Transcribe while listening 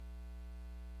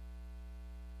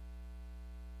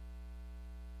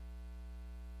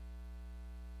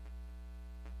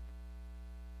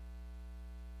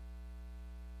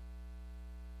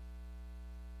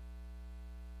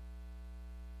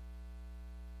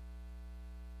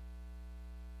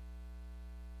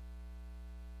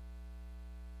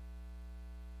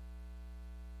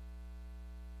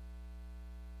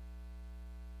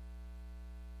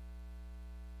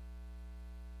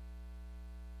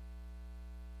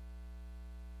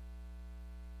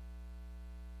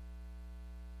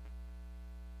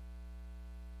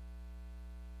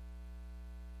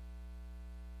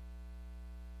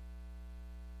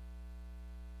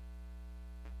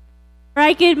All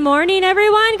right, good morning,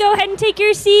 everyone. Go ahead and take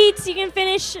your seats. You can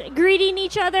finish greeting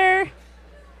each other.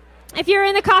 If you're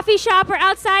in the coffee shop or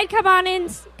outside, come on in.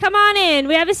 Come on in.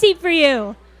 We have a seat for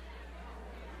you.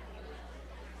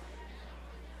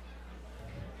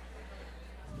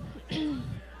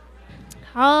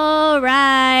 All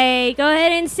right. Go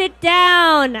ahead and sit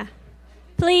down,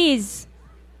 please.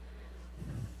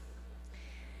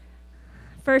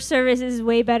 First service is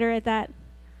way better at that.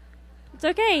 It's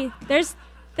okay.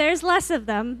 There's less of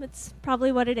them. It's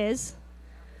probably what it is.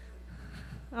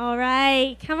 All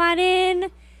right. Come on in.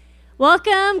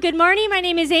 Welcome. Good morning. My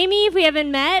name is Amy. If we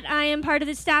haven't met, I am part of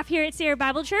the staff here at Sierra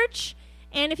Bible Church.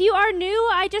 And if you are new,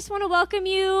 I just want to welcome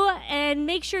you and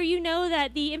make sure you know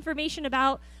that the information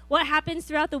about what happens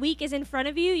throughout the week is in front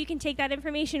of you. You can take that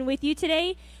information with you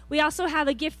today. We also have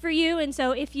a gift for you. And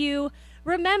so if you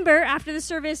remember, after the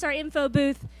service, our info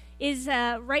booth is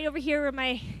right over here where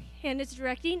my hand is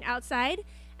directing outside.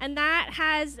 And that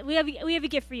we have a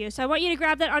gift for you. So I want you to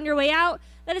grab that on your way out.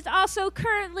 That is also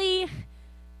currently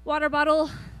water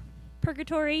bottle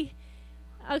purgatory.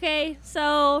 Okay,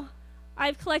 so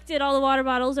I've collected all the water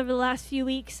bottles over the last few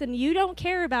weeks, and you don't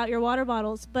care about your water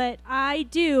bottles, but I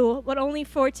do, but only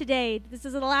for today. This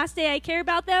is the last day I care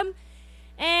about them,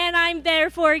 and I'm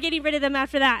therefore getting rid of them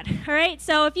after that. All right,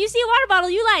 so if you see a water bottle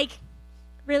you like,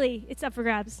 really, it's up for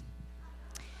grabs.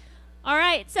 All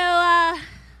right, so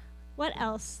what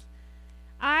else?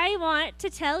 I want to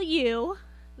tell you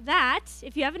that,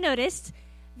 if you haven't noticed,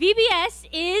 VBS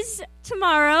is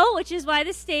tomorrow, which is why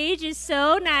the stage is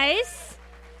so nice,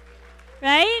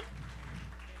 right?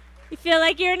 You feel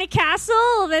like you're in a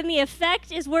castle, then the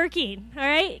effect is working, all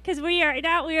right? Because we have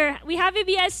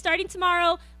VBS starting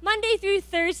tomorrow, Monday through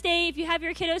Thursday. If you have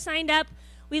your kiddos signed up,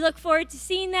 we look forward to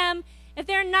seeing them. If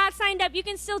they're not signed up, you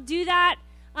can still do that.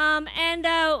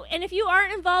 And if you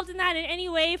aren't involved in that in any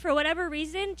way for whatever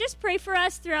reason, just pray for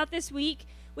us throughout this week.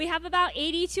 We have about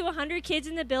 80 to 100 kids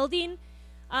in the building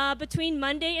between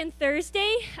Monday and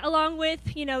Thursday, along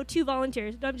with, 2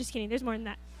 volunteers. No, I'm just kidding. There's more than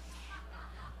that.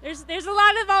 There's a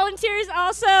lot of volunteers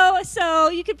also, so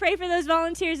you could pray for those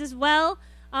volunteers as well.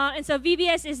 And so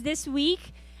VBS is this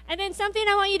week. And then something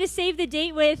I want you to save the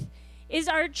date with is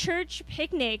our church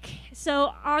picnic.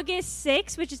 So August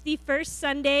 6th, which is the first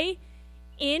Sunday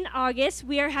in August,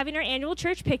 we are having our annual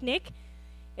church picnic.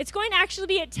 It's going to actually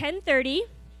be at 10:30,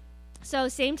 so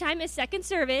same time as second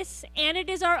service, and it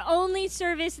is our only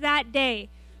service that day.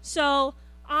 So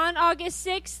on August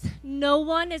 6th, no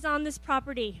one is on this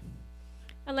property,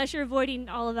 unless you're avoiding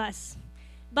all of us.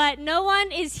 But no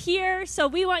one is here, so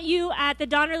we want you at the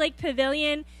Donner Lake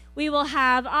Pavilion. We will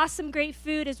have awesome, great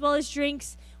food as well as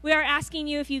drinks. We are asking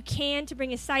you, if you can, to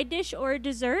bring a side dish or a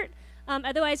dessert.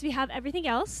 Otherwise, we have everything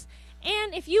else.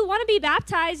 And if you want to be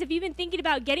baptized, if you've been thinking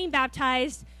about getting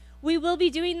baptized, we will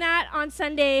be doing that on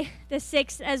Sunday the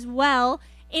 6th as well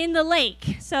in the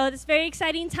lake. So it's a very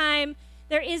exciting time.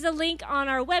 There is a link on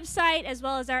our website as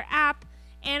well as our app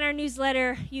and our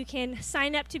newsletter. You can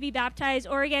sign up to be baptized,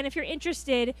 or again, if you're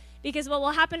interested, because what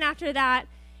will happen after that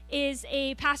is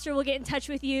a pastor will get in touch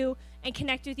with you and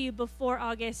connect with you before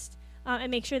August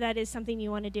and make sure that is something you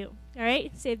want to do. All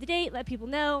right? Save the date. Let people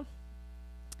know.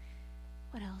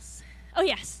 What else? Oh,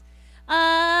 yes.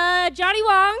 Johnny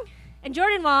Wong and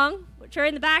Jordan Wong, which are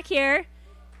in the back here,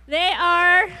 they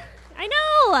are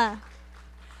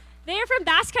from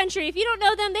Basque Country. If you don't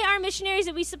know them, they are missionaries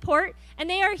that we support, and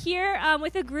they are here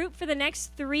with a group for the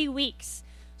next 3 weeks.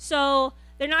 So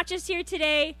they're not just here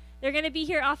today. They're going to be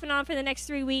here off and on for the next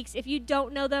 3 weeks. If you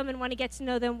don't know them and want to get to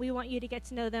know them, we want you to get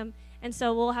to know them, and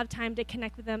so we'll have time to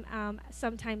connect with them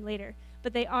sometime later.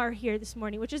 But they are here this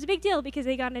morning, which is a big deal because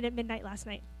they got in at midnight last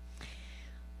night.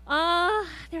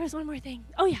 There was one more thing.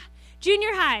 Oh, yeah.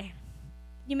 Junior high.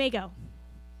 You may go.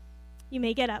 You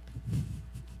may get up.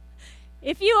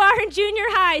 If you are in junior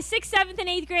high, 6th, 7th, and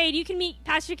 8th grade, you can meet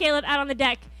Pastor Caleb out on the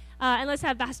deck. And let's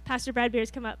have Pastor Brad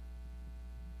Beers come up.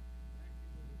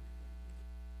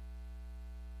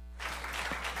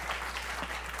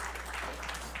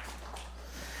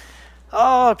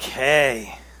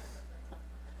 Okay.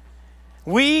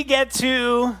 We get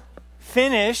to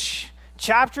finish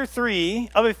chapter 3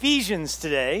 of Ephesians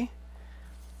today,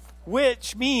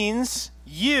 which means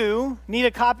you need a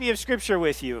copy of Scripture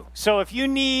with you. So if you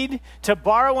need to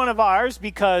borrow one of ours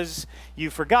because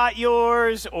you forgot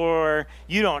yours, or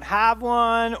you don't have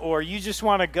one, or you just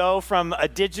want to go from a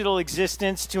digital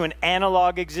existence to an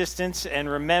analog existence and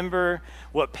remember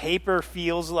what paper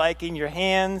feels like in your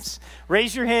hands,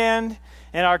 raise your hand,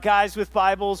 and our guys with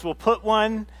Bibles will put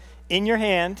one in your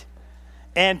hand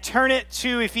and turn it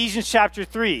to Ephesians chapter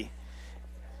 3.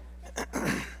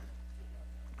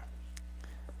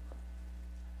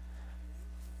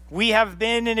 We have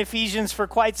been in Ephesians for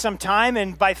quite some time,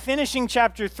 and by finishing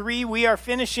chapter 3, we are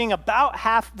finishing about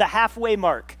the halfway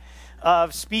mark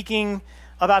of speaking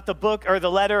about the book or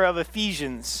the letter of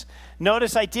Ephesians.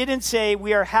 Notice I didn't say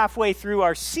we are halfway through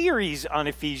our series on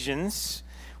Ephesians.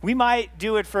 We might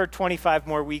do it for 25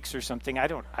 more weeks or something. I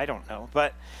don't know.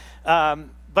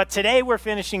 But today we're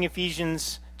finishing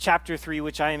Ephesians chapter 3,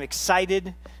 which I am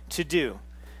excited to do.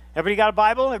 Everybody got a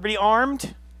Bible? Everybody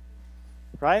armed?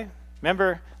 Right?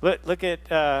 Remember, look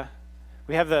at,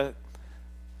 we have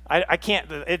I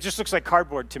can't, it just looks like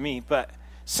cardboard to me, but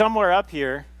somewhere up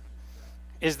here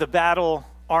is the battle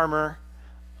armor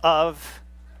of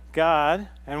God.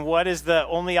 And what is the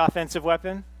only offensive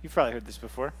weapon? You've probably heard this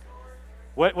before.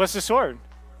 What's the sword?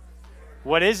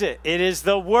 What is it? It is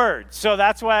the word. So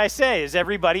that's why I say, is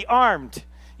everybody armed?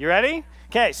 You ready?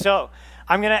 Okay, so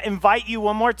I'm going to invite you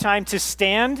one more time to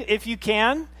stand if you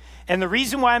can. And the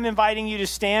reason why I'm inviting you to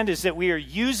stand is that we are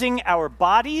using our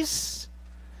bodies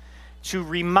to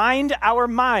remind our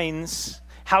minds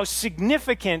how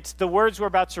significant the words we're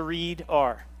about to read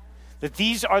are. That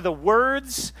these are the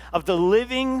words of the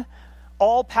living,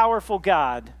 all-powerful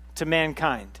God to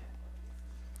mankind.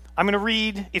 I'm going to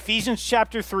read Ephesians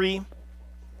chapter 3,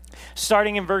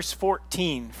 starting in verse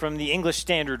 14 from the English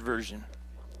Standard Version.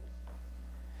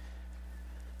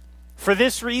 For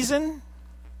this reason,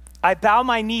 I bow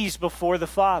my knees before the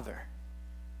Father,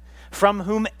 from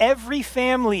whom every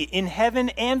family in heaven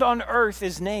and on earth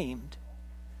is named,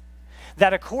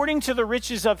 that according to the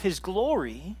riches of his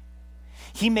glory,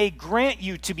 he may grant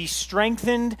you to be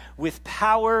strengthened with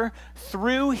power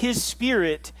through his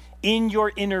Spirit in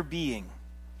your inner being,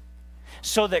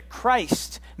 so that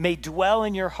Christ may dwell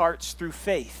in your hearts through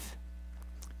faith,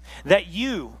 that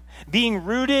you, being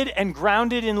rooted and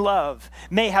grounded in love,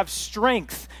 may have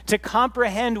strength to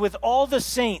comprehend with all the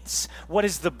saints what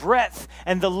is the breadth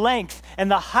and the length and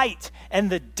the height and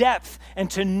the depth, and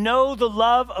to know the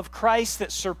love of Christ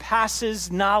that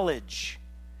surpasses knowledge,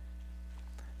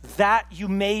 that you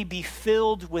may be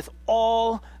filled with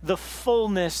all the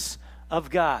fullness of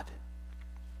God.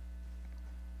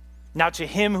 Now to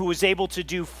him who is able to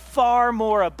do far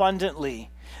more abundantly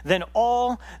than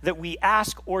all that we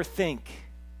ask or think,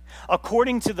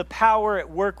 according to the power at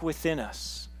work within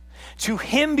us. To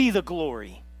him be the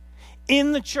glory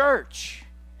in the church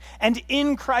and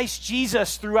in Christ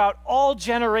Jesus throughout all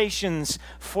generations,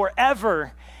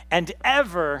 forever and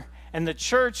ever. And the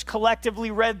church collectively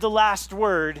read the last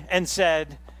word and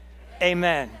said,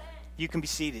 Amen. You can be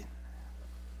seated.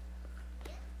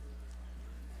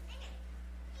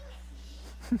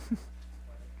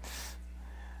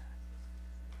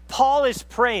 Paul is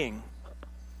praying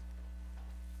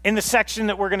in the section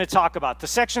that we're going to talk about. The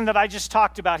section that I just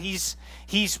talked about, he's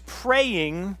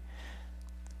praying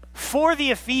for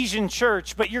the Ephesian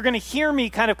church, but you're going to hear me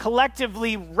kind of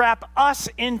collectively wrap us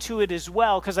into it as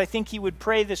well, because I think he would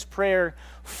pray this prayer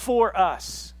for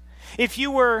us. If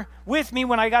you were with me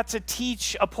when I got to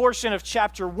teach a portion of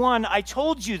chapter 1, I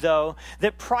told you, though,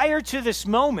 that prior to this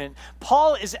moment,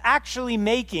 Paul is actually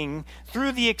making,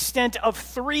 through the extent of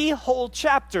 3 whole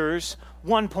chapters,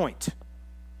 1 point.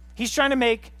 He's trying to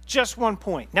make just 1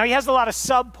 point. Now, he has a lot of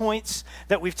sub-points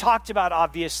that we've talked about,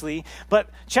 obviously, but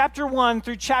chapter 1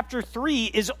 through chapter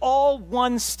 3 is all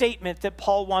one statement that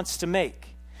Paul wants to make.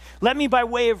 Let me, by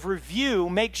way of review,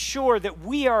 make sure that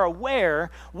we are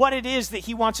aware what it is that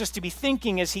he wants us to be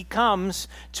thinking as he comes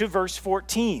to verse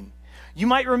 14. You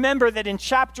might remember that in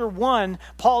chapter 1,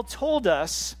 Paul told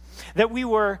us that we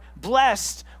were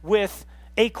blessed with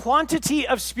a quantity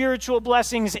of spiritual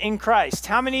blessings in Christ.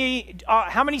 How many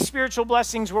spiritual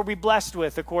blessings were we blessed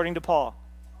with, according to Paul?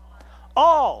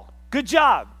 All. Good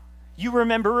job. You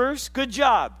rememberers, good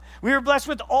job. We were blessed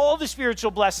with all the spiritual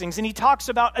blessings, and he talks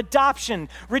about adoption,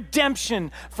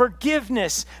 redemption,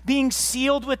 forgiveness, being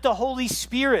sealed with the Holy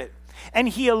Spirit. And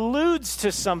he alludes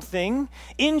to something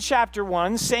in chapter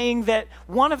 1, saying that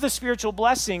one of the spiritual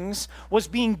blessings was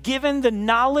being given the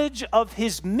knowledge of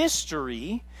his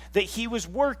mystery that he was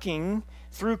working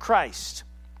through Christ.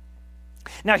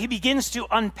 Now, he begins to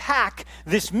unpack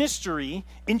this mystery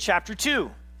in chapter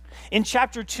 2. In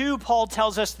chapter 2, Paul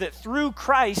tells us that through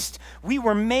Christ, we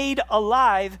were made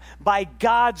alive by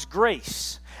God's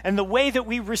grace. And the way that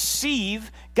we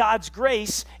receive God's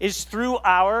grace is through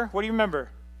our, what do you remember?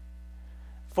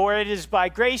 For it is by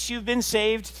grace you've been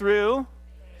saved through,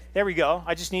 there we go.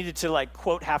 I just needed to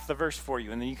quote half the verse for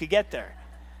you, and then you could get there.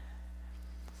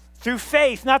 Through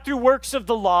faith, not through works of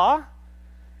the law,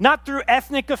 not through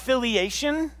ethnic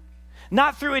affiliation,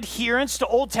 not through adherence to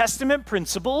Old Testament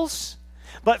principles,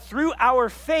 but through our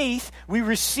faith, we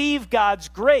receive God's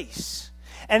grace.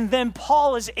 And then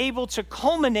Paul is able to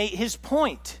culminate his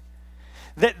point.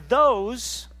 that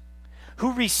those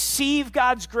who receive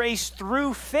God's grace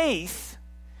through faith,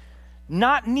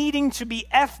 not needing to be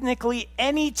ethnically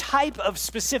any type of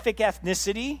specific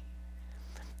ethnicity,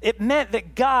 it meant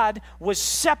that God was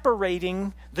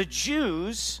separating the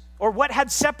Jews, or what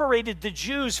had separated the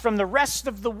Jews from the rest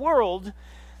of the world.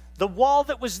 The wall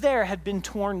that was there had been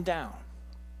torn down.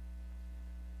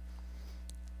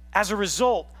 As a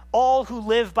result, all who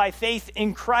live by faith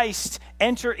in Christ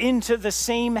enter into the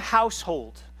same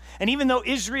household. And even though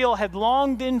Israel had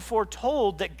long been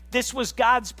foretold that this was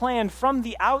God's plan from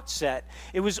the outset,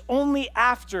 it was only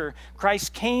after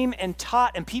Christ came and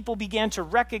taught and people began to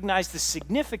recognize the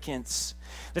significance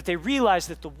that they realized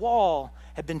that the wall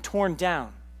had been torn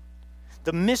down.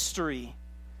 The mystery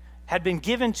had been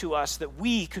given to us that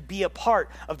we could be a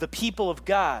part of the people of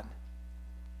God.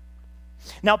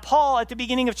 Now, Paul, at the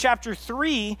beginning of chapter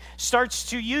 3,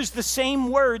 starts to use the same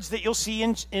words that you'll see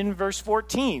in verse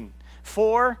 14.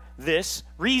 For this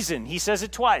reason. He says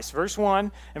it twice, verse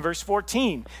 1 and verse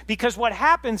 14. Because what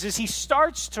happens is he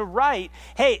starts to write,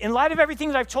 hey, in light of everything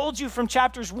that I've told you from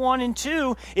chapters 1 and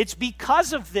 2, it's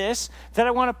because of this that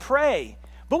I want to pray.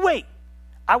 But wait,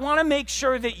 I want to make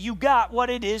sure that you got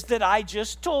what it is that I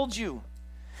just told you.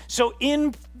 So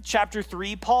in chapter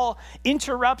 3, Paul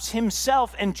interrupts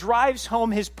himself and drives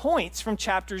home his points from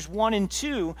chapters 1 and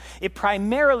 2. It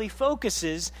primarily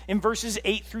focuses in verses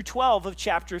 8 through 12 of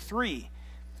chapter 3,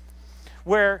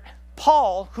 where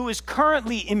Paul, who is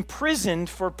currently imprisoned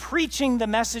for preaching the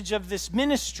message of this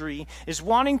ministry, is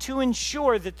wanting to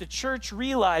ensure that the church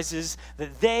realizes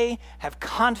that they have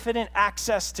confident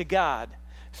access to God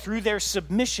through their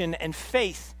submission and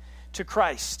faith to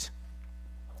Christ.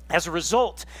 As a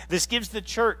result, this gives the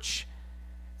church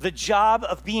the job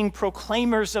of being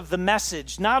proclaimers of the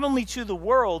message, not only to the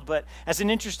world, but as an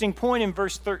interesting point in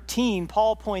verse 13,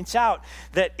 Paul points out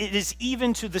that it is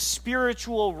even to the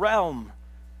spiritual realm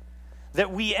that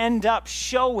we end up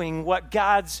showing what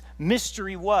God's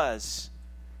mystery was.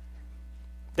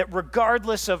 That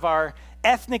regardless of our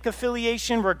ethnic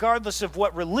affiliation, regardless of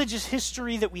what religious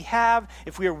history that we have,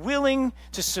 if we are willing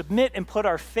to submit and put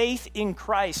our faith in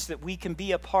Christ, that we can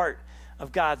be a part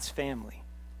of God's family.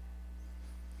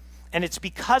 And it's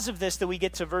because of this that we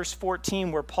get to verse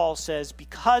 14 where Paul says,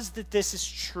 because that this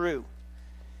is true,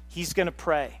 he's going to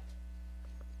pray.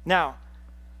 Now,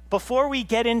 before we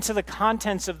get into the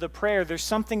contents of the prayer, there's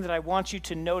something that I want you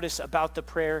to notice about the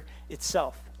prayer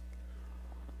itself.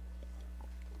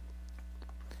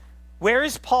 Where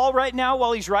is Paul right now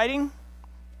while he's writing?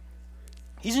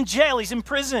 He's in jail. He's in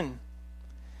prison.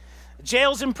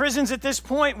 Jails and prisons at this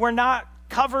point were not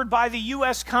covered by the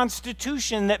U.S.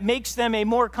 Constitution that makes them a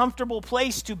more comfortable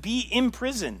place to be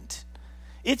imprisoned.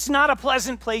 It's not a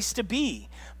pleasant place to be.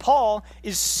 Paul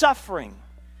is suffering.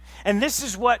 And this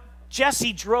is what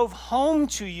Jesse drove home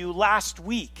to you last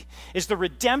week, is the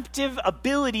redemptive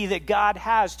ability that God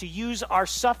has to use our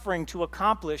suffering to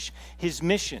accomplish his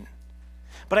mission.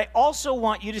 But I also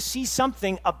want you to see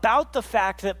something about the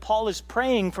fact that Paul is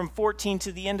praying from 14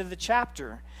 to the end of the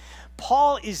chapter.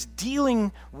 Paul is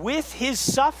dealing with his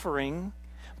suffering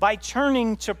by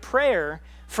turning to prayer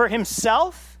for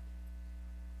himself.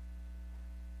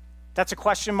 That's a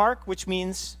question mark, which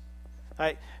means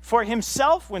for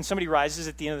himself. When somebody rises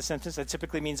at the end of the sentence, that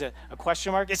typically means a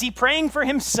question mark. Is he praying for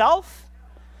himself?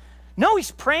 No,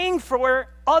 he's praying for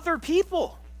other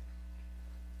people.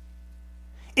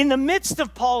 In the midst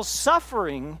of Paul's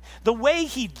suffering, the way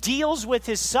he deals with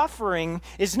his suffering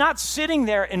is not sitting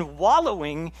there and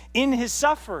wallowing in his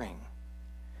suffering.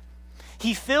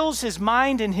 He fills his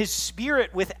mind and his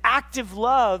spirit with active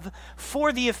love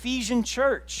for the Ephesian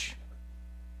church.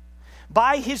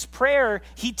 By his prayer,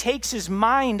 he takes his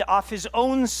mind off his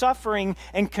own suffering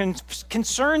and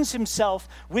concerns himself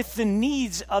with the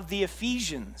needs of the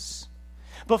Ephesians.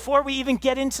 Before we even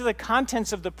get into the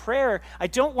contents of the prayer, I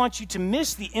don't want you to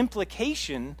miss the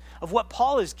implication of what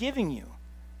Paul is giving you.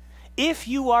 If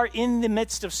you are in the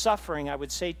midst of suffering, I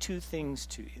would say two things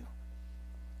to you.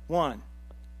 One,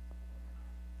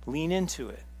 lean into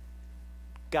it.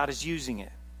 God is using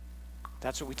it.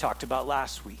 That's what we talked about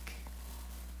last week.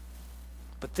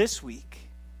 But this week,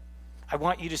 I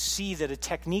want you to see that a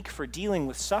technique for dealing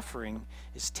with suffering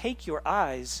is take your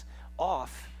eyes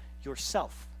off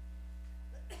yourself.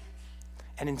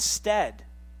 And instead,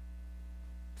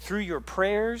 through your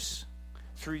prayers,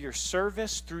 through your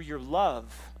service, through your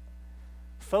love,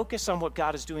 focus on what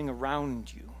God is doing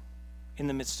around you in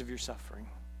the midst of your suffering.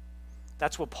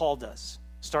 That's what Paul does,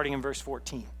 starting in verse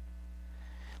 14.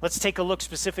 Let's take a look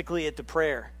specifically at the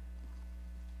prayer.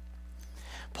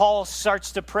 Paul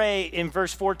starts to pray in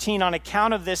verse 14, on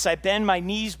account of this, I bend my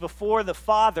knees before the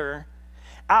Father,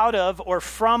 out of or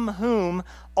from whom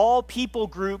all people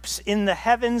groups in the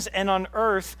heavens and on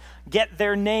earth get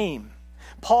their name.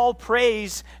 Paul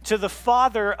prays to the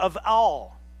Father of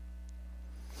all.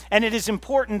 And it is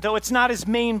important, though it's not his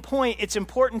main point, it's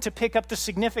important to pick up the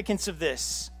significance of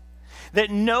this.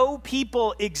 That no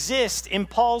people exist in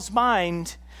Paul's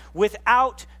mind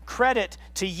without credit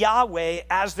to Yahweh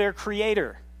as their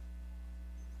creator.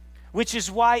 Which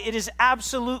is why it is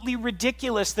absolutely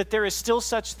ridiculous that there is still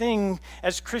such thing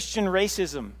as Christian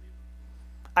racism.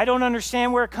 I don't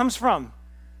understand where it comes from.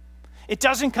 It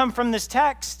doesn't come from this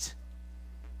text.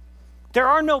 There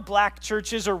are no black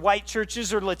churches or white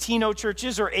churches or Latino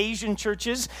churches or Asian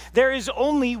churches. There is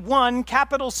only one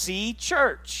capital C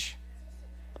church.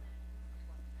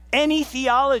 Any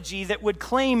theology that would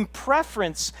claim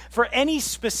preference for any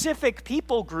specific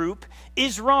people group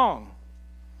is wrong.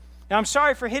 Now, I'm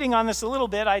sorry for hitting on this a little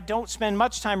bit. I don't spend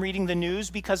much time reading the news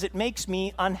because it makes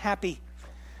me unhappy.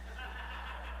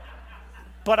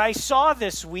 But I saw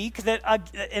this week that,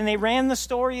 and they ran the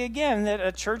story again, that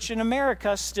a church in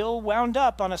America still wound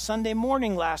up on a Sunday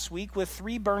morning last week with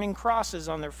 3 burning crosses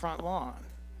on their front lawn.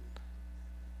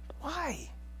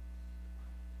 Why?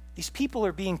 These people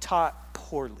are being taught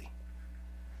poorly.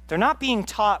 They're not being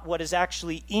taught what is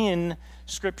actually in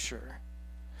Scripture.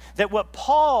 That what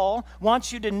Paul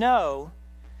wants you to know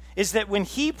is that when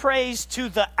he prays to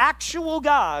the actual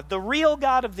God, the real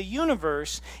God of the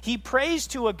universe, he prays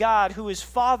to a God who is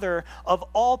Father of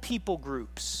all people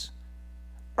groups,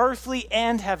 earthly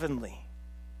and heavenly.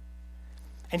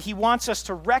 And he wants us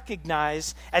to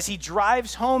recognize, as he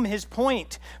drives home his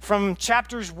point from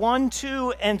chapters 1,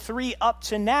 2, and 3 up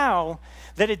to now,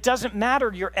 that it doesn't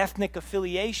matter your ethnic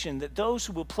affiliation, that those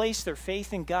who will place their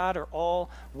faith in God are all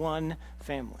one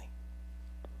family.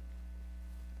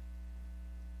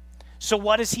 So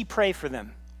what does he pray for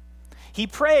them? He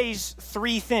prays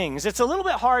 3 things. It's a little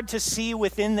bit hard to see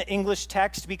within the English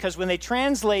text because when they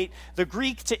translate the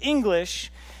Greek to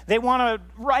English, they want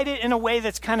to write it in a way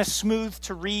that's kind of smooth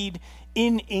to read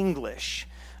in English.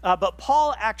 But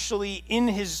Paul actually, in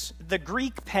the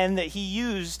Greek pen that he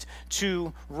used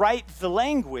to write the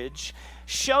language,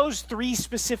 shows 3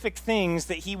 specific things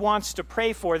that he wants to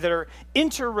pray for that are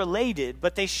interrelated,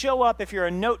 but they show up, if you're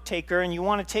a note taker and you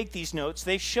want to take these notes,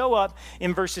 they show up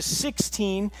in verses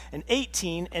 16 and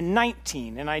 18 and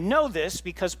 19. And I know this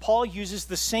because Paul uses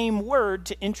the same word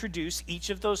to introduce each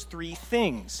of those 3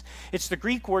 things. It's the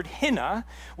Greek word hina,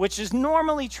 which is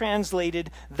normally translated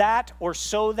that or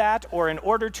so that or in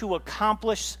order to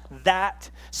accomplish that,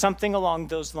 something along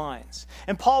those lines.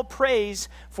 And Paul prays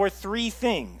for 3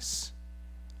 things.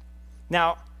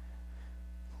 Now,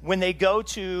 when you go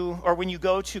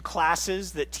to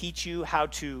classes that teach you how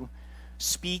to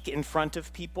speak in front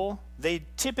of people, they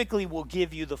typically will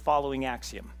give you the following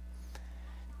axiom.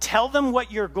 Tell them what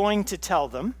you're going to tell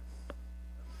them,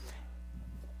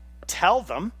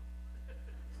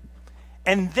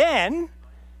 and then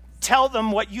tell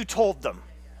them what you told them.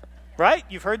 Right?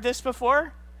 You've heard this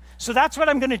before? So that's what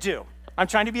I'm going to do. I'm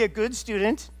trying to be a good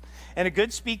student and a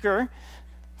good speaker.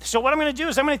 So what I'm going to do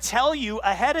is I'm going to tell you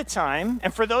ahead of time,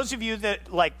 and for those of you that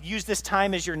use this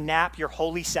time as your nap, your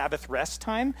holy Sabbath rest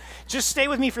time, just stay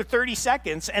with me for 30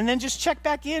 seconds and then just check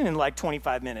back in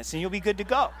 25 minutes and you'll be good to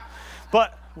go.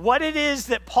 But what it is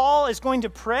that Paul is going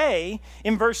to pray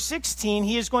in verse 16,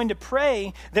 he is going to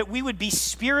pray that we would be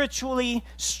spiritually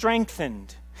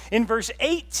strengthened. In verse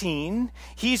 18,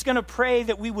 he's going to pray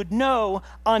that we would know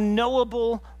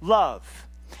unknowable love.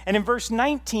 And in verse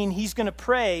 19, he's going to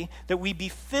pray that we be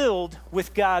filled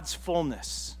with God's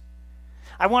fullness.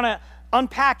 I want to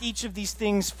unpack each of these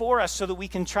things for us so that we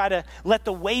can try to let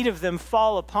the weight of them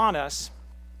fall upon us.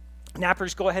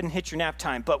 Nappers, go ahead and hit your nap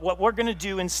time. But what we're going to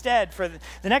do instead for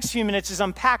the next few minutes is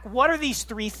unpack what are these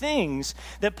 3 things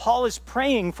that Paul is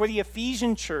praying for the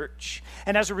Ephesian church,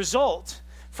 and as a result,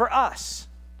 for us.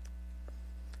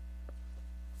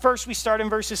 First, we start in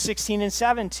verses 16 and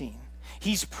 17.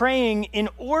 He's praying in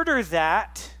order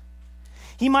that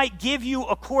he might give you,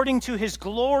 according to his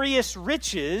glorious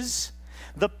riches,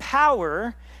 the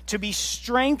power to be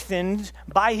strengthened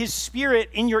by his Spirit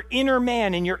in your inner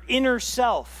man, in your inner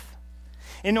self,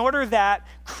 in order that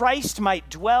Christ might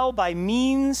dwell by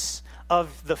means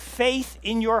of the faith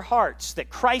in your hearts, that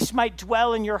Christ might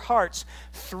dwell in your hearts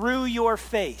through your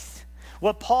faith.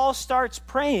 What Paul starts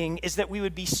praying is that we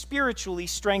would be spiritually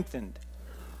strengthened.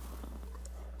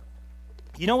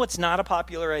 You know what's not a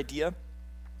popular idea?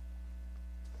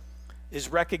 Is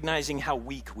recognizing how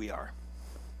weak we are.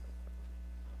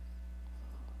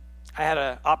 I had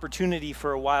an opportunity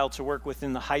for a while to work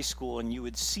within the high school, and you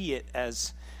would see it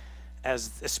as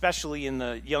especially in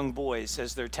the young boys,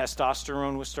 as their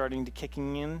testosterone was starting to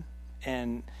kicking in,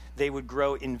 and they would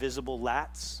grow invisible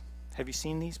lats. Have you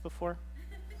seen these before?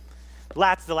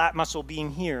 Lats, the lat muscle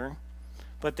being here,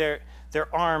 but their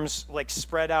arms like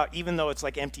spread out, even though it's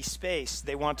like empty space.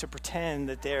 They want to pretend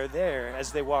that they're there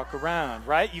as they walk around,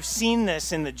 right? You've seen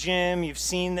this in the gym. You've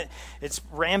seen that it's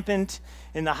rampant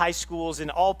in the high schools. In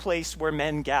all places where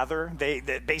men gather,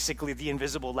 basically the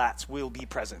invisible lats will be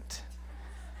present.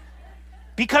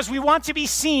 Because we want to be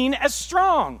seen as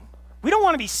strong. We don't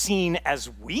want to be seen as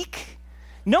weak.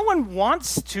 No one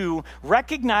wants to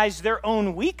recognize their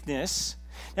own weakness.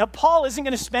 Now, Paul isn't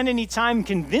going to spend any time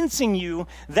convincing you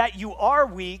that you are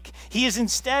weak. He is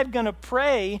instead going to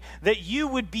pray that you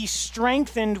would be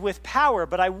strengthened with power.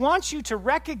 But I want you to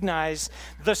recognize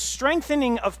the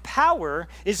strengthening of power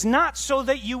is not so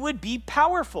that you would be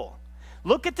powerful.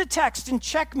 Look at the text and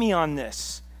check me on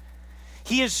this.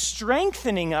 He is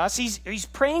strengthening us. He's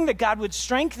praying that God would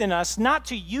strengthen us, not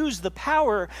to use the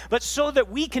power, but so that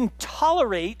we can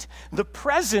tolerate the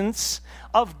presence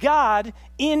of God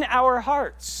in our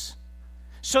hearts,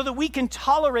 so that we can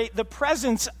tolerate the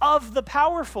presence of the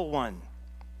powerful one.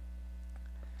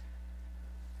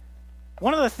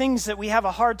 One of the things that we have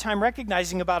a hard time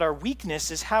recognizing about our weakness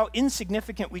is how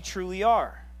insignificant we truly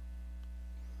are.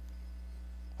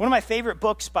 One of my favorite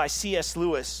books by C.S.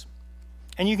 Lewis,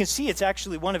 and you can see it's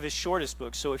actually one of his shortest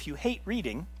books, so if you hate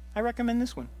reading, I recommend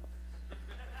this one.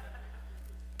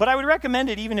 But I would recommend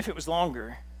it even if it was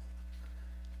longer.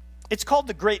 It's called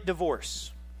The Great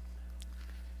Divorce.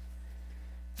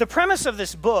 The premise of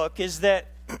this book is that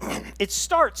it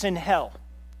starts in hell.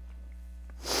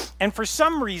 And for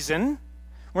some reason,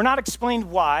 we're not explained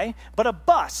why, but a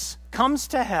bus comes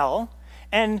to hell,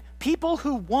 and people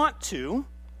who want to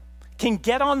can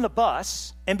get on the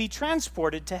bus and be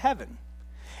transported to heaven.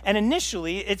 And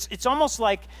initially, it's almost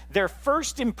like their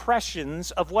first impressions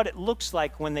of what it looks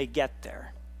like when they get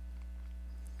there.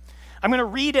 I'm going to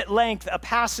read at length a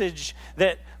passage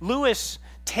that Lewis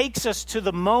takes us to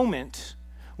the moment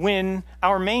when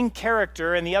our main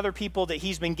character and the other people that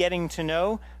he's been getting to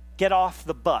know get off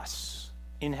the bus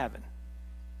in heaven.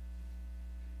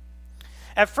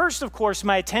 At first, of course,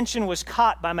 my attention was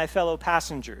caught by my fellow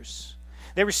passengers.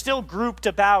 They were still grouped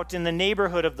about in the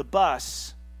neighborhood of the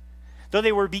bus, though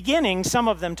they were beginning, some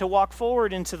of them, to walk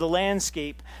forward into the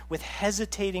landscape with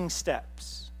hesitating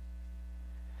steps.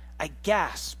 I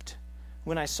gasped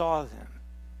when I saw them.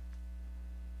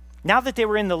 Now that they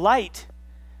were in the light,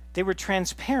 they were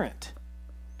transparent,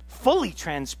 fully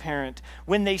transparent,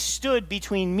 when they stood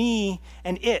between me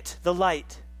and it, the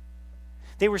light.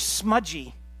 They were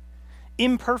smudgy,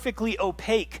 imperfectly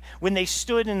opaque when they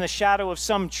stood in the shadow of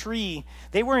some tree.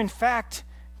 They were, in fact,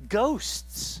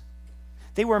 ghosts.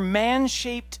 They were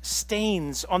man-shaped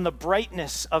stains on the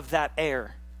brightness of that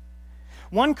air.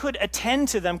 One could attend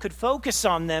to them, could focus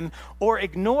on them, or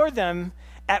ignore them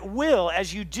at will,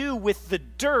 as you do with the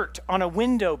dirt on a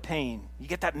window pane. You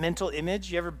get that mental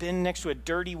image? You ever been next to a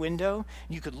dirty window?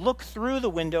 You could look through the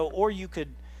window, or you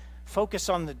could focus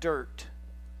on the dirt.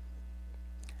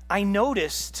 I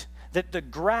noticed that the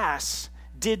grass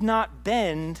did not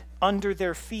bend under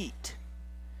their feet.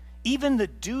 Even the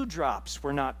dewdrops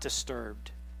were not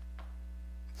disturbed.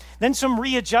 Then some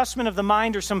readjustment of the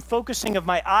mind or some focusing of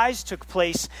my eyes took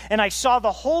place, and I saw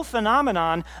the whole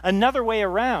phenomenon another way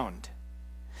around.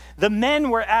 The men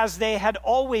were as they had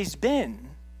always been.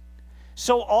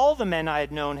 So all the men I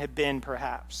had known had been,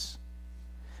 perhaps.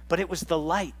 But it was the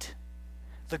light,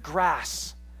 the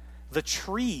grass, the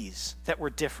trees that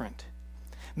were different,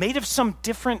 made of some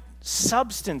different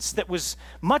substance that was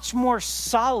much more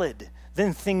solid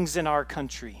than things in our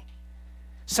country,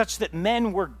 such that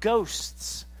men were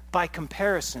ghosts by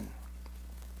comparison.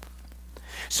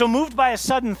 So moved by a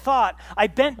sudden thought, I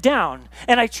bent down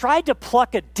and I tried to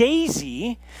pluck a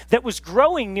daisy that was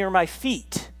growing near my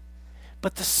feet,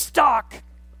 but the stalk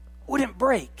wouldn't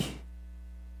break.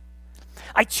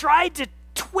 I tried to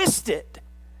twist it,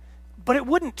 but it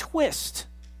wouldn't twist.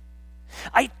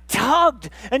 I tugged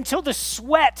until the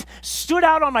sweat stood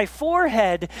out on my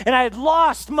forehead and I had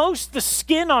lost most of the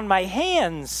skin on my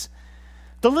hands.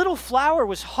 The little flower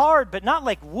was hard, but not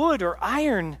like wood or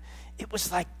iron. It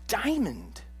was like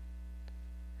diamond.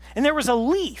 And there was a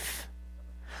leaf,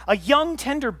 a young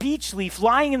tender beech leaf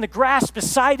lying in the grass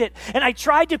beside it. And I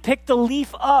tried to pick the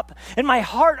leaf up and my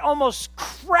heart almost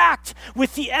cracked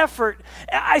with the effort.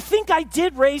 I think I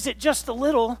did raise it just a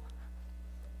little,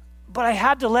 but I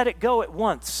had to let it go at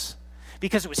once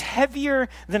because it was heavier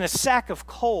than a sack of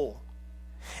coal.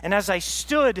 And as I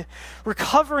stood,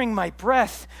 recovering my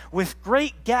breath with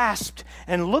great gasp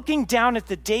and looking down at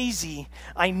the daisy,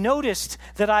 I noticed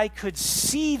that I could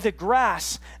see the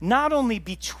grass not only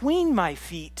between my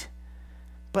feet,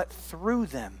 but through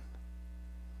them.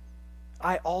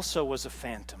 I also was a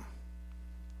phantom.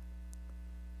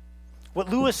 What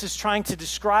Lewis is trying to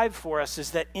describe for us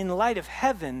is that in light of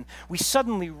heaven, we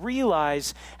suddenly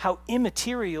realize how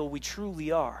immaterial we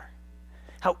truly are,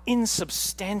 how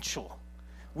insubstantial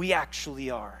we actually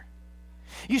are.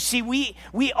 You see, we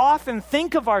often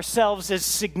think of ourselves as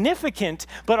significant,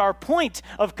 but our point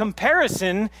of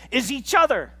comparison is each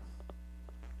other.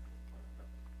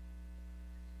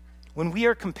 When we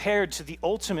are compared to the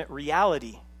ultimate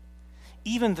reality,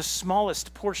 even the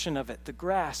smallest portion of it, the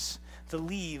grass, the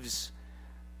leaves,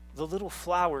 the little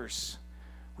flowers,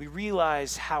 we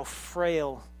realize how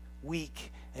frail,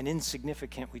 weak, and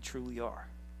insignificant we truly are.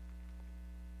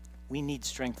 We need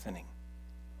strengthening.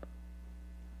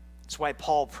 That's why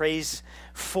Paul prays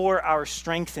for our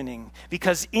strengthening,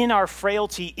 because in our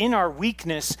frailty, in our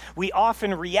weakness, we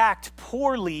often react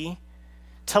poorly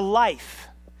to life.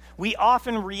 We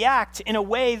often react in a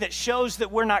way that shows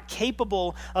that we're not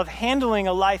capable of handling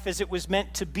a life as it was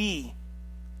meant to be.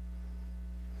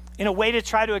 In a way to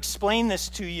try to explain this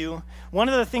to you, one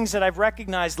of the things that I've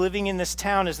recognized living in this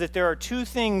town is that there are two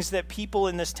things that people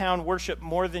in this town worship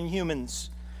more than humans: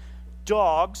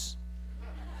 dogs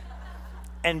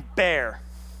and bear.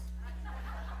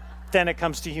 Then it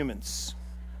comes to humans.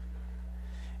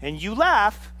 And you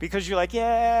laugh because you're like,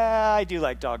 yeah, I do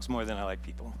like dogs more than I like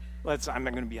people. I'm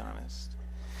not going to be honest.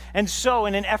 And so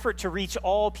in an effort to reach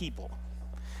all people,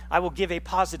 I will give a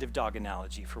positive dog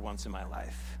analogy for once in my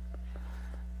life.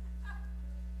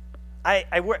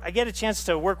 I get a chance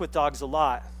to work with dogs a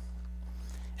lot.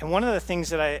 And one of the things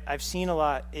that I've seen a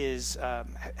lot is,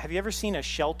 have you ever seen a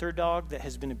shelter dog that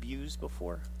has been abused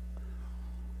before?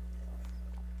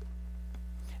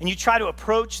 And you try to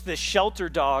approach the shelter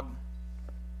dog,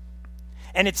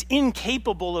 and it's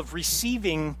incapable of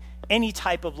receiving any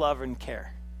type of love and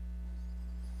care.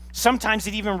 Sometimes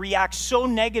it even reacts so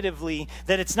negatively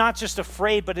that it's not just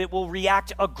afraid, but it will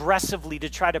react aggressively to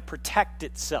try to protect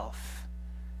itself.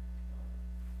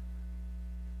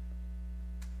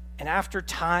 And after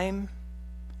time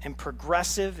and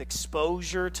progressive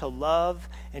exposure to love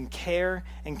and care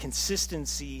and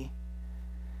consistency,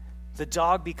 the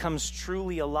dog becomes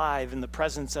truly alive in the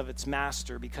presence of its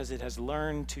master because it has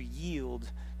learned to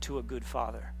yield to a good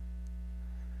father.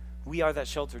 We are that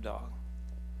shelter dog,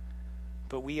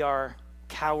 but we are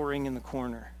cowering in the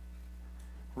corner,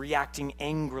 reacting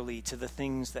angrily to the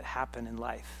things that happen in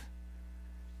life.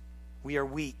 We are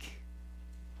weak,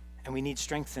 and we need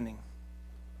strengthening.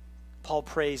 Paul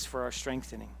prays for our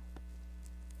strengthening.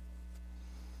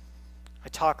 I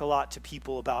talk a lot to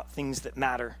people about things that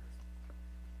matter.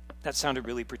 That sounded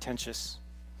really pretentious.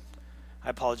 I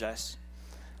apologize.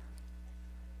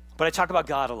 But I talk about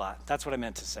God a lot. That's what I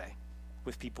meant to say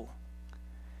with people.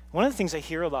 One of the things I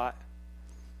hear a lot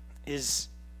is,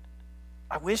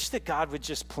 I wish that God would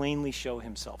just plainly show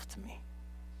himself to me.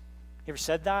 You ever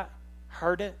said that?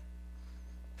 Heard it?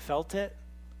 Felt it?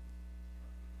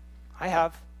 I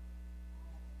have.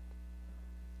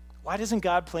 Why doesn't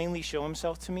God plainly show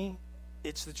himself to me?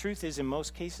 The truth is, in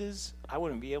most cases, I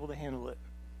wouldn't be able to handle it.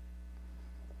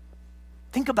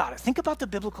 Think about it. Think about the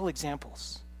biblical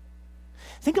examples.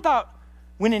 Think about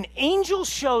when an angel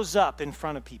shows up in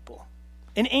front of people.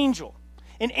 An angel.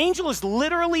 An angel is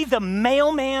literally the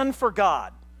mailman for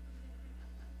God.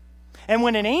 And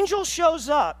when an angel shows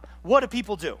up, what do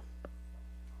people do?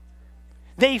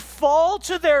 They fall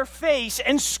to their face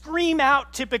and scream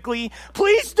out, typically,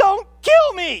 "Please don't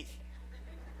kill me!"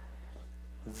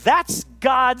 That's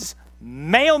God's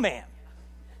mailman.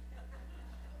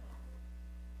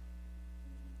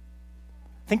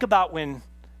 Think about when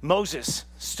Moses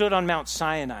stood on Mount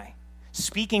Sinai,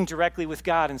 speaking directly with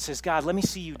God, and says, "God, let me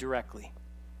see you directly."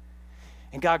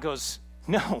 And God goes,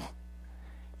 "No,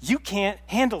 you can't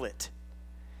handle it."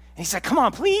 And he's like, "Come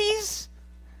on, please."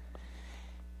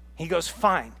 He goes,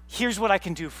 "Fine, here's what I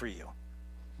can do for you.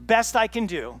 Best I can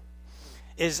do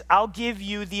is I'll give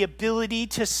you the ability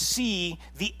to see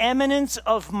the eminence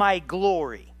of my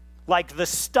glory, like the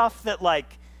stuff that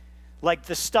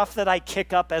the stuff that I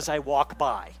kick up as I walk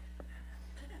by.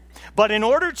 But in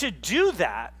order to do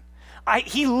that,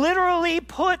 he literally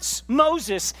puts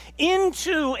Moses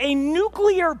into a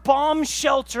nuclear bomb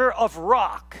shelter of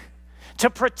rock to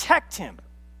protect him.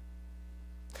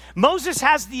 Moses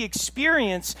has the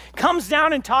experience, comes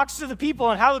down and talks to the people,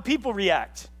 and how the people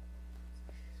react.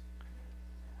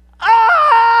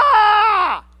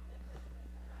 Ah!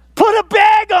 Put a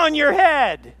bag on your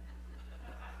head.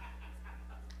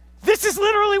 This is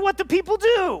literally what the people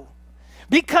do.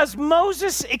 Because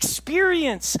Moses'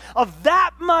 experience of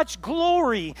that much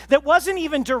glory that wasn't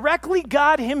even directly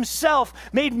God himself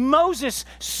made Moses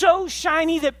so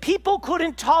shiny that people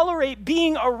couldn't tolerate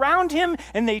being around him,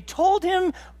 and they told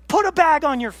him, put a bag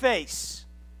on your face.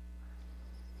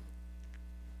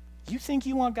 You think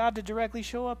you want God to directly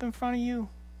show up in front of you?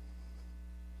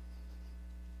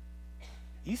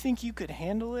 You think you could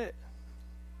handle it?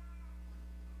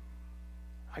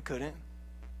 I couldn't.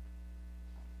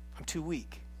 I'm too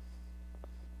weak.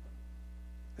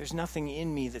 There's nothing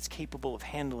in me that's capable of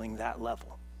handling that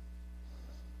level.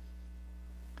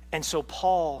 And so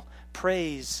Paul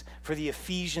prays for the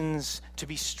Ephesians to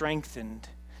be strengthened,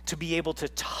 to be able to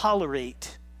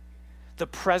tolerate the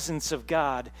presence of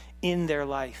God in their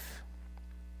life.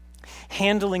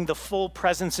 Handling the full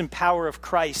presence and power of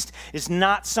Christ is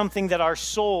not something that our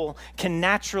soul can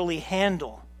naturally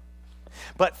handle.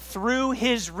 But through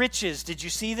his riches, did you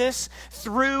see this?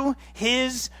 Through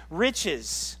his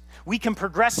riches, we can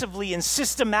progressively and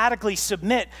systematically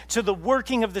submit to the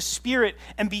working of the Spirit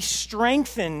and be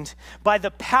strengthened by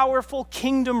the powerful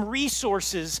kingdom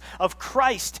resources of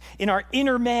Christ in our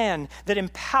inner man that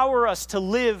empower us to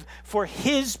live for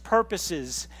his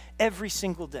purposes every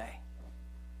single day.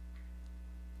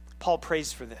 Paul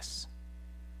prays for this.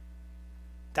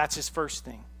 That's his first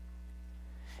thing.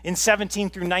 In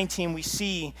 17 through 19, we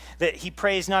see that he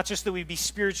prays not just that we'd be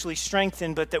spiritually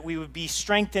strengthened, but that we would be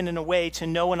strengthened in a way to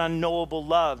know an unknowable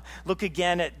love. Look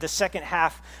again at the second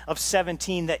half of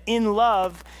 17, that in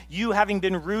love, you having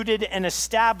been rooted and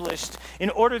established,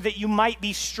 in order that you might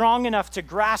be strong enough to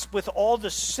grasp with all the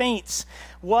saints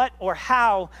what or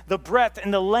how the breadth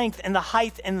and the length and the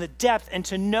height and the depth, and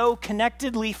to know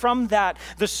connectedly from that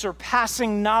the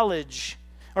surpassing knowledge,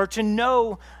 or to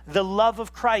know the love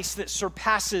of Christ that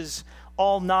surpasses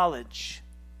all knowledge.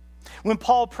 When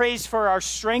Paul prays for our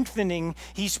strengthening,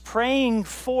 he's praying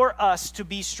for us to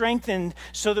be strengthened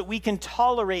so that we can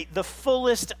tolerate the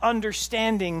fullest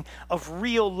understanding of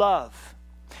real love.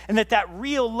 And that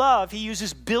real love, he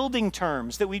uses building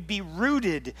terms, that we'd be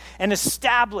rooted and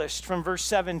established from verse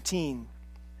 17.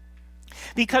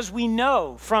 Because we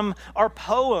know from our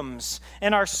poems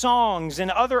and our songs and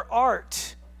other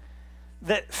art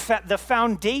that the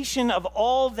foundation of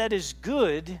all that is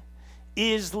good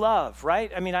is love,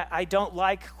 right? I mean, I don't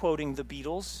like quoting the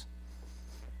Beatles,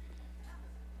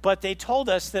 but they told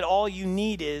us that all you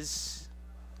need is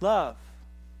love.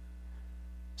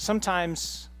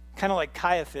 Sometimes, kind of like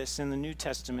Caiaphas in the New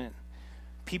Testament,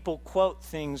 people quote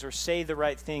things or say the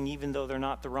right thing even though they're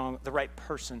not the right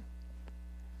person.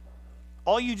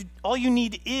 All you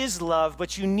need is love,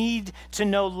 but you need to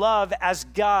know love as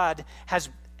God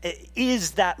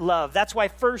is that love. That's why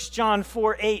 1 John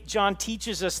 4:8, John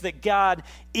teaches us that God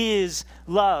is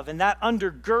love, and that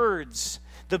undergirds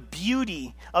the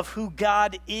beauty of who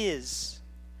God is.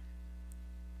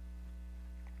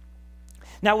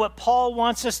 Now, what Paul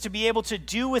wants us to be able to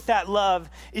do with that love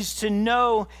is to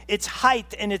know its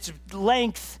height and its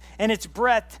length and its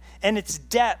breadth and its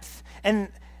depth. And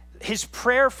his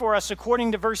prayer for us,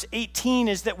 according to verse 18,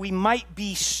 is that we might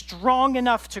be strong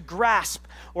enough to grasp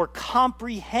or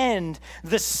comprehend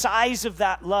the size of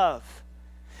that love.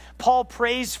 Paul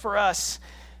prays for us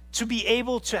to be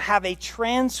able to have a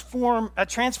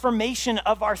transformation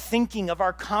of our thinking, of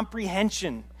our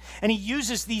comprehension. And he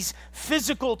uses these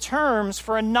physical terms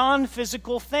for a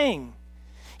non-physical thing.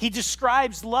 He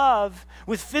describes love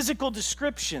with physical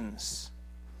descriptions.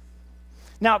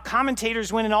 Now,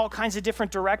 commentators went in all kinds of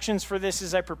different directions for this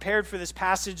as I prepared for this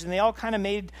passage, and they all kind of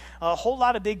made a whole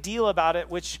lot of big deal about it,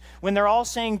 which, when they're all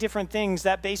saying different things,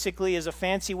 that basically is a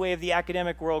fancy way of the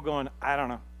academic world going, I don't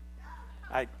know.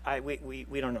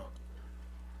 We don't know.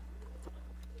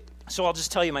 So I'll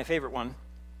just tell you my favorite one.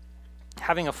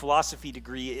 Having a philosophy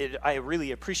degree, I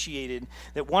really appreciated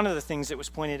that one of the things that was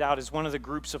pointed out is one of the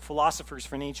groups of philosophers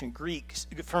from ancient Greece,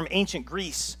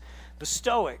 the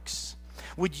Stoics,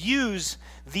 would use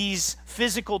these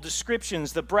physical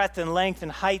descriptions, the breadth and length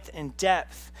and height and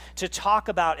depth, to talk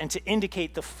about and to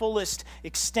indicate the fullest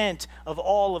extent of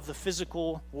all of the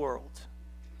physical world.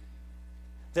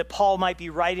 That Paul might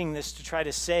be writing this to try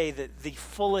to say that the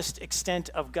fullest extent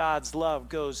of God's love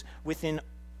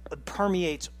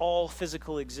permeates all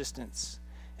physical existence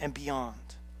and beyond.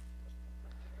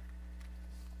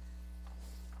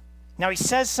 Now, he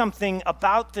says something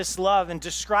about this love and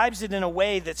describes it in a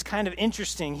way that's kind of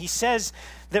interesting. He says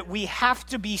that we have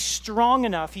to be strong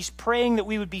enough. He's praying that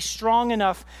we would be strong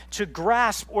enough to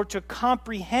grasp or to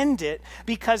comprehend it,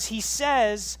 because he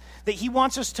says that he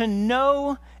wants us to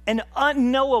know an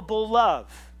unknowable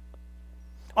love.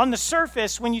 On the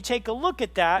surface, when you take a look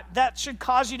at that, that should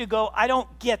cause you to go, I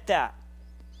don't get that.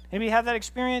 Anybody have that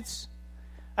experience?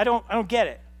 I don't get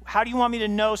it. How do you want me to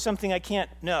know something I can't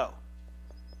know?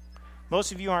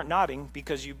 Most of you aren't nodding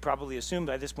because you probably assumed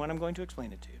by this point I'm going to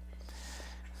explain it to you,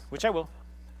 which I will.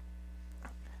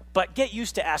 But get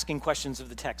used to asking questions of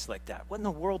the text like that. What in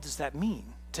the world does that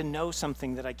mean, to know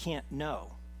something that I can't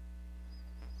know?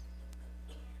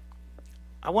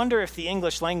 I wonder if the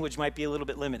English language might be a little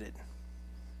bit limited.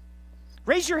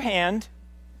 Raise your hand,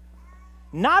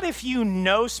 not if you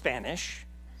know Spanish,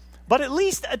 but at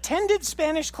least attended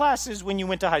Spanish classes when you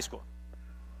went to high school.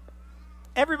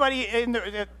 Everybody in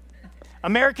the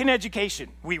American education,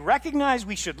 we recognize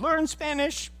we should learn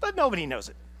Spanish, but nobody knows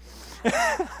it.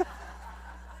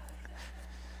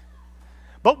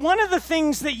 But one of the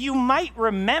things that you might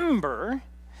remember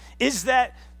is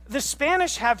that the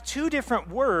Spanish have two different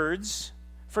words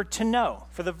for to know,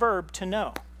 for the verb to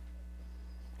know.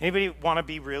 Anybody want to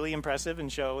be really impressive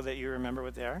and show that you remember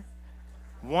what they are?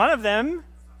 One of them,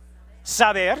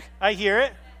 saber, I hear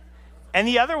it. And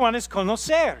the other one is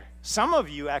conocer. Some of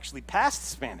you actually passed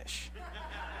Spanish.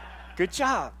 Good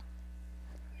job.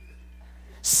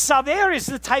 Saber is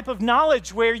the type of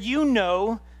knowledge where you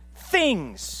know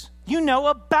things. You know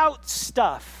about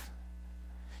stuff.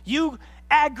 You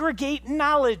aggregate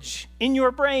knowledge in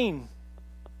your brain.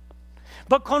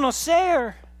 But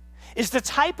conocer is the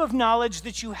type of knowledge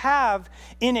that you have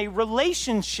in a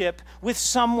relationship with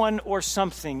someone or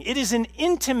something. It is an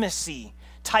intimacy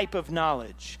type of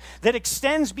knowledge that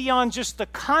extends beyond just the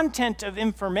content of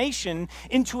information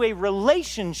into a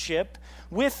relationship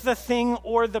with the thing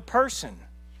or the person.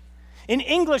 In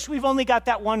English, we've only got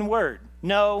that one word,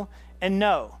 know and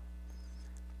know.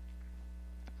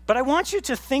 But I want you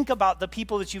to think about the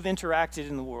people that you've interacted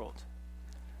in the world.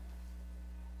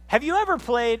 Have you ever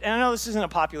played, and I know this isn't a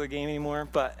popular game anymore,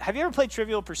 but have you ever played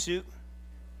Trivial Pursuit?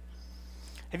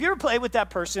 Have you ever played with that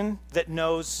person that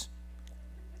knows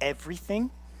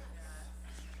everything?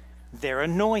 They're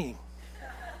annoying.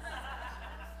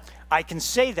 I can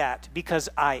say that because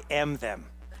I am them.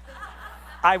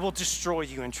 I will destroy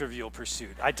you in Trivial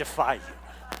Pursuit. I defy you.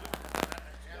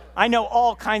 I know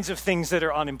all kinds of things that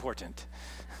are unimportant.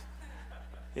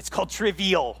 It's called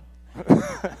Trivial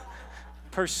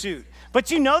Pursuit. But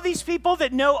you know these people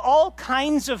that know all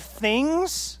kinds of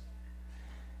things?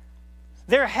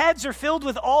 Their heads are filled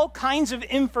with all kinds of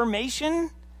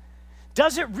information.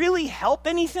 Does it really help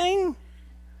anything?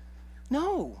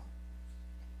 No.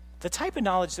 The type of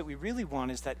knowledge that we really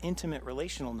want is that intimate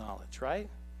relational knowledge, right?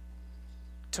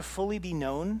 To fully be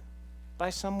known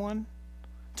by someone,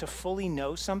 to fully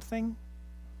know something.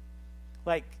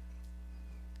 Like,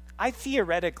 I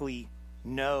theoretically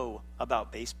know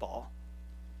about baseball.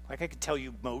 Like, I could tell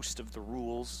you most of the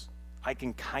rules. I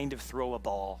can kind of throw a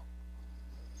ball.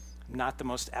 I'm not the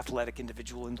most athletic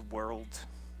individual in the world.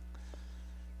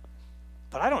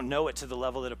 But I don't know it to the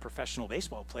level that a professional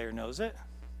baseball player knows it.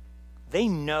 They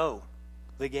know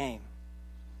the game.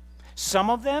 Some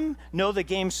of them know the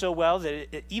game so well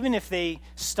that even if they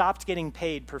stopped getting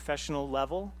paid professional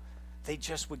level, they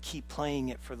just would keep playing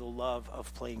it for the love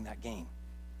of playing that game.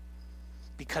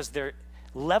 Because their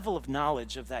level of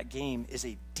knowledge of that game is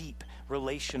a deep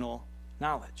relational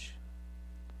knowledge.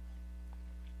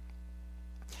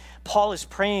 Paul is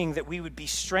praying that we would be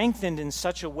strengthened in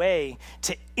such a way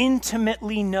to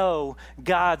intimately know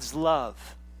God's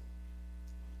love.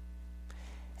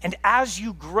 And as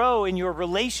you grow in your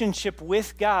relationship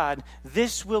with God,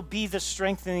 this will be the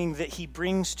strengthening that he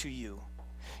brings to you.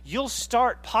 You'll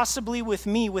start, possibly with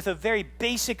me, with a very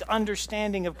basic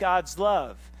understanding of God's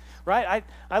love. Right?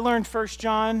 I learned 1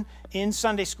 John in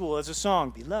Sunday school as a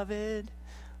song. Beloved,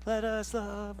 let us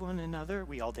love one another.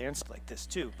 We all danced like this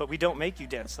too, but we don't make you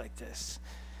dance like this.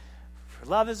 For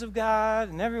love is of God,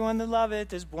 and everyone that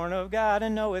loveth is born of God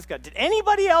and knoweth God. Did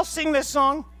anybody else sing this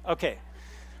song? Okay.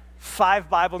 5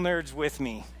 Bible nerds with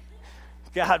me.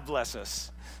 God bless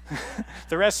us.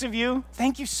 The rest of you,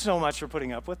 thank you so much for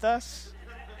putting up with us.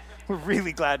 We're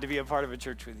really glad to be a part of a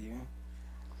church with you.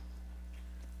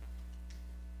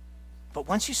 But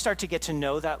once you start to get to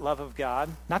know that love of God,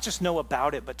 not just know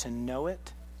about it, but to know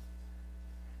it,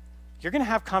 you're going to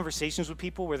have conversations with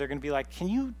people where they're going to be like, can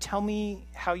you tell me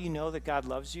how you know that God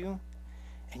loves you?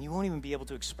 And you won't even be able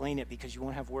to explain it because you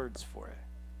won't have words for it.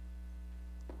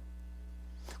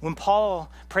 When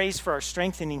Paul prays for our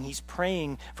strengthening, he's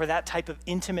praying for that type of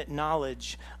intimate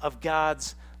knowledge of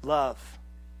God's love.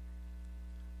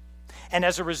 And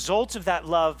as a result of that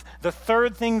love, the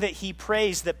third thing that he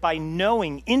prays, that by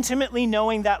knowing, intimately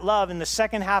knowing that love, in the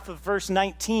second half of verse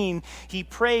 19, he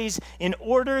prays, in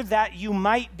order that you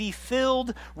might be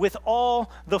filled with all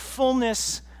the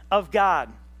fullness of God.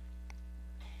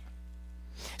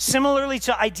 Similarly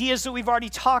to ideas that we've already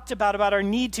talked about our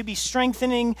need to be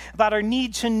strengthening, about our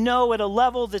need to know at a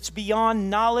level that's beyond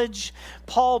knowledge,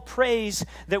 Paul prays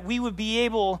that we would be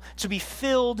able to be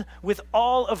filled with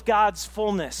all of God's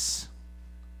fullness.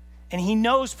 And he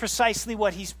knows precisely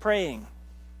what he's praying,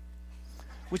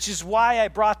 which is why I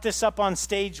brought this up on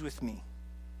stage with me.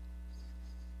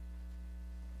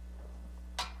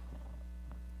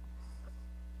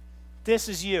 This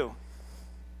is you.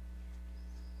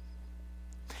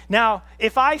 Now,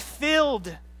 if I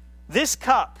filled this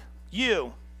cup,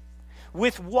 you,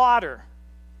 with water,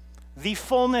 the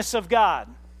fullness of God,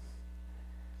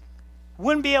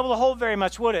 wouldn't be able to hold very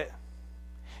much, would it?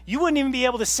 You wouldn't even be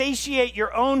able to satiate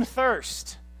your own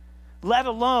thirst, let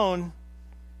alone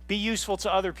be useful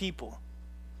to other people.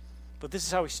 But this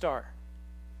is how we start.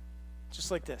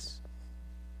 Just like this.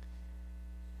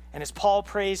 And as Paul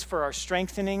prays for our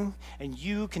strengthening, and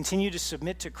you continue to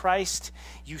submit to Christ,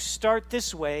 you start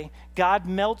this way. God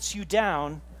melts you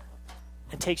down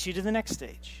and takes you to the next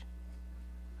stage.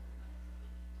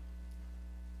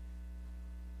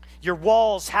 Your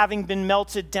walls having been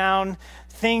melted down,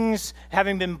 things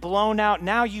having been blown out,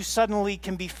 now you suddenly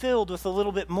can be filled with a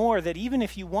little bit more that even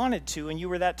if you wanted to, and you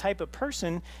were that type of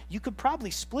person, you could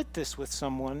probably split this with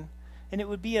someone, and it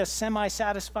would be a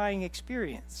semi-satisfying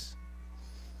experience.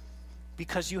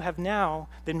 Because you have now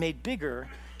been made bigger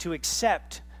to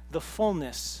accept the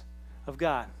fullness of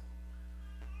God.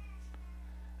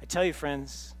 I tell you,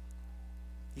 friends,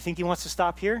 you think he wants to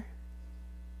stop here?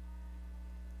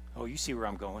 Oh, you see where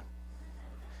I'm going.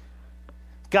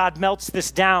 God melts this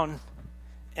down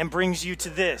and brings you to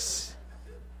this.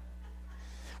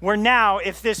 Where now,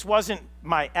 if this wasn't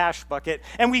my ash bucket,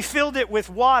 and we filled it with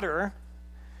water,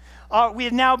 we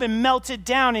have now been melted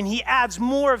down, and he adds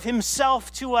more of himself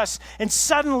to us. And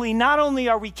suddenly, not only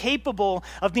are we capable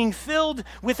of being filled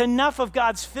with enough of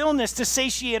God's fullness to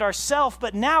satiate ourselves,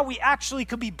 but now we actually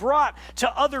could be brought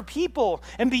to other people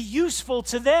and be useful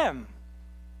to them.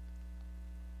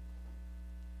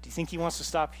 Do you think he wants to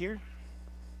stop here?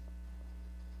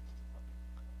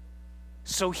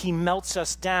 So he melts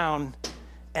us down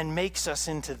and makes us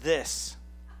into this.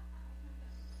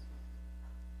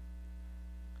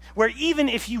 Where even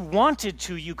if you wanted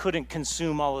to, you couldn't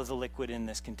consume all of the liquid in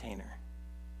this container.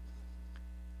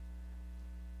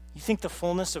 You think the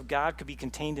fullness of God could be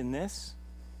contained in this?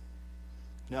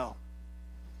 No.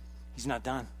 He's not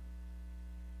done.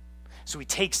 So he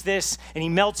takes this and he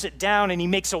melts it down and he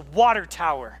makes a water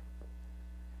tower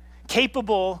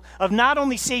capable of not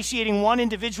only satiating one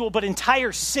individual but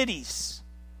entire cities.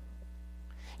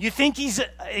 You think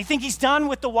he's done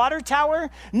with the water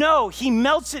tower? No, he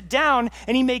melts it down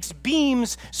and he makes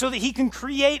beams so that he can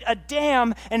create a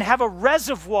dam and have a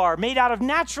reservoir made out of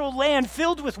natural land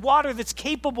filled with water that's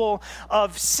capable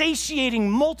of satiating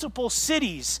multiple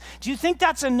cities. Do you think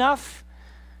that's enough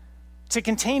to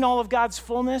contain all of God's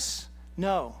fullness?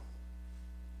 No.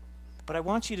 But I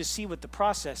want you to see what the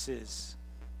process is.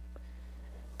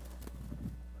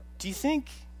 Do you think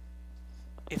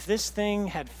if this thing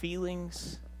had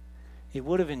feelings, it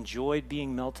would have enjoyed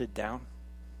being melted down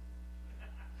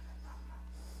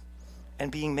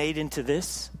and being made into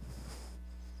this?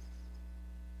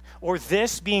 Or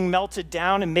this being melted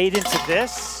down and made into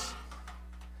this?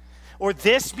 Or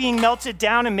this being melted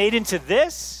down and made into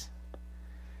this?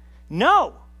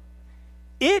 No.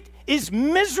 It is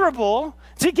miserable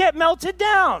to get melted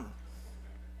down.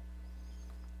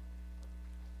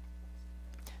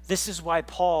 This is why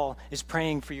Paul is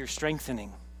praying for your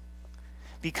strengthening.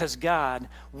 Because God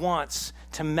wants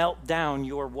to melt down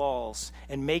your walls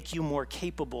and make you more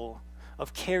capable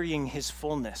of carrying his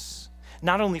fullness,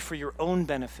 not only for your own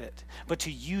benefit, but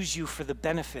to use you for the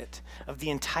benefit of the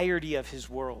entirety of his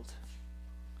world.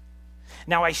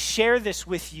 Now, I share this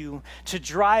with you to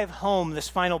drive home this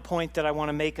final point that I want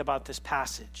to make about this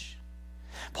passage.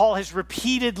 Paul has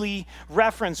repeatedly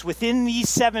referenced within these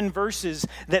 7 verses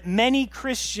that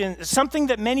something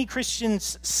that many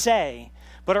Christians say,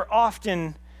 but are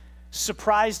often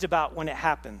surprised about when it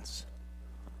happens.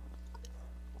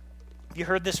 Have you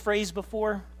heard this phrase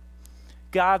before?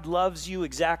 God loves you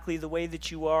exactly the way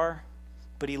that you are,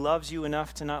 but he loves you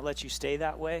enough to not let you stay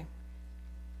that way.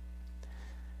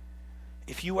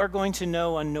 If you are going to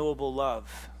know unknowable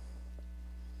love,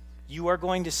 you are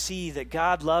going to see that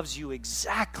God loves you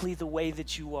exactly the way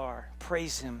that you are.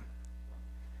 Praise him.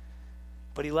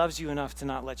 But he loves you enough to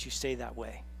not let you stay that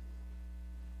way.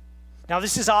 Now,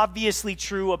 this is obviously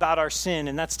true about our sin,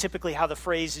 and that's typically how the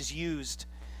phrase is used,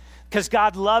 because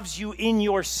God loves you in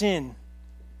your sin.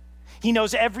 He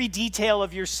knows every detail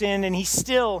of your sin, and he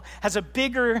still has a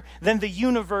bigger than the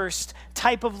universe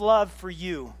type of love for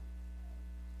you.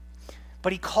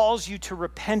 But he calls you to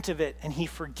repent of it, and he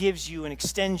forgives you and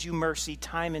extends you mercy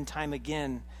time and time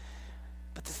again.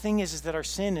 But the thing is that our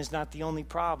sin is not the only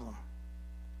problem.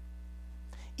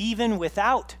 Even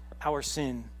without our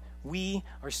sin, we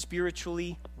are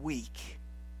spiritually weak.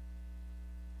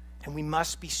 And we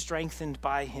must be strengthened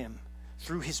by him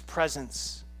through his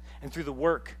presence and through the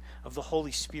work of the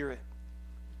Holy Spirit.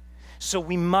 So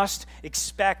we must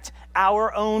expect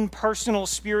our own personal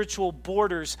spiritual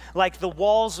borders, like the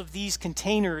walls of these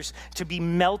containers, to be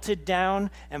melted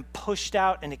down and pushed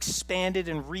out and expanded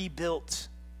and rebuilt.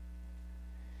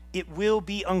 It will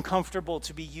be uncomfortable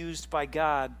to be used by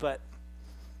God, but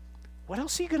what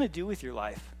else are you going to do with your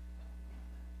life?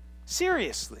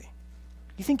 Seriously.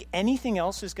 You think anything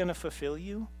else is going to fulfill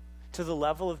you to the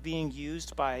level of being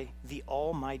used by the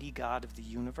Almighty God of the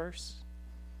universe?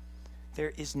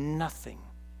 There is nothing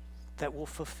that will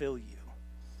fulfill you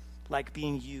like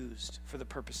being used for the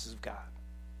purposes of God.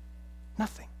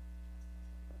 Nothing.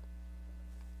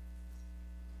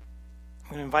 I'm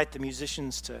going to invite the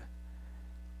musicians to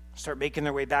start making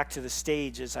their way back to the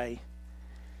stage. As I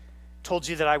told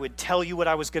you that I would tell you what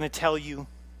I was going to tell you,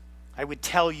 I would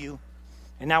tell you,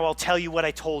 and now I'll tell you what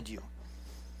I told you.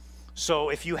 So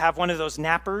if you have one of those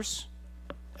nappers,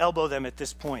 elbow them at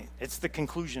this point. It's the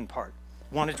conclusion part.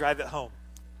 Want to drive it home.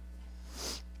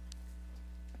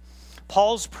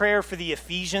 Paul's prayer for the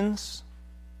Ephesians,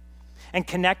 and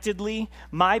connectedly,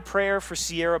 my prayer for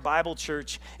Sierra Bible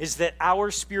Church, is that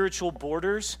our spiritual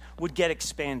borders would get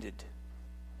expanded.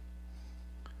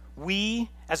 We,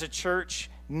 as a church,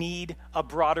 need a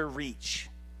broader reach.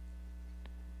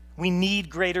 We need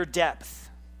greater depth.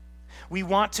 We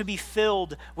want to be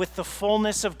filled with the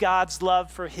fullness of God's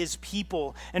love for his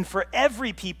people and for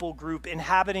every people group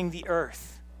inhabiting the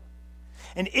earth.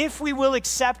 And if we will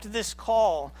accept this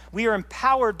call, we are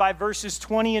empowered by verses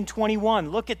 20 and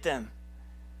 21. Look at them.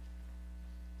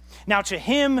 Now to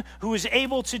him who is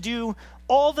able to do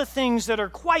all the things that are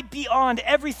quite beyond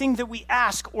everything that we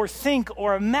ask or think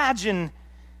or imagine,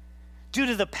 due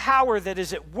to the power that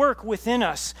is at work within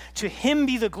us, to him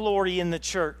be the glory in the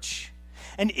church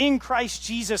and in Christ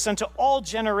Jesus unto all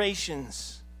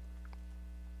generations.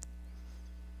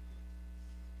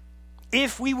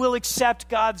 If we will accept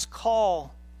God's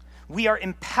call, we are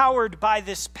empowered by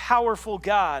this powerful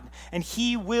God, and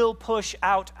he will push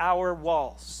out our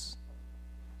walls.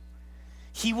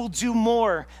 He will do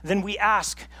more than we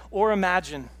ask or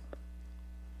imagine.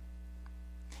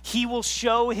 He will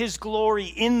show his glory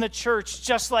in the church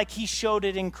just like he showed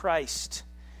it in Christ.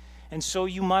 And so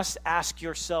you must ask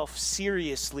yourself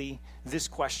seriously this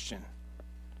question: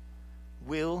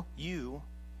 will you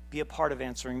be a part of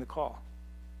answering the call?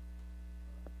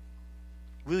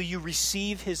 Will you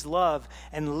receive his love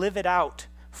and live it out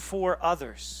for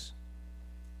others?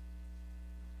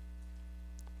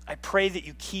 I pray that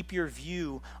you keep your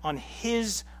view on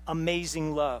his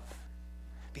amazing love,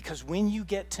 because when you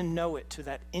get to know it to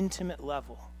that intimate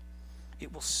level,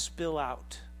 it will spill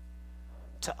out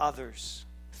to others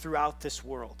throughout this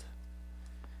world.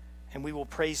 And we will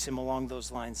praise him along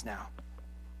those lines now.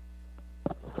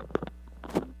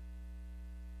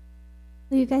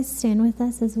 Will you guys stand with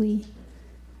us as we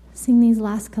sing these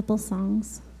last couple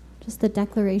songs? Just the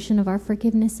declaration of our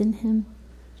forgiveness in him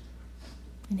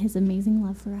and his amazing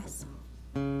love for us.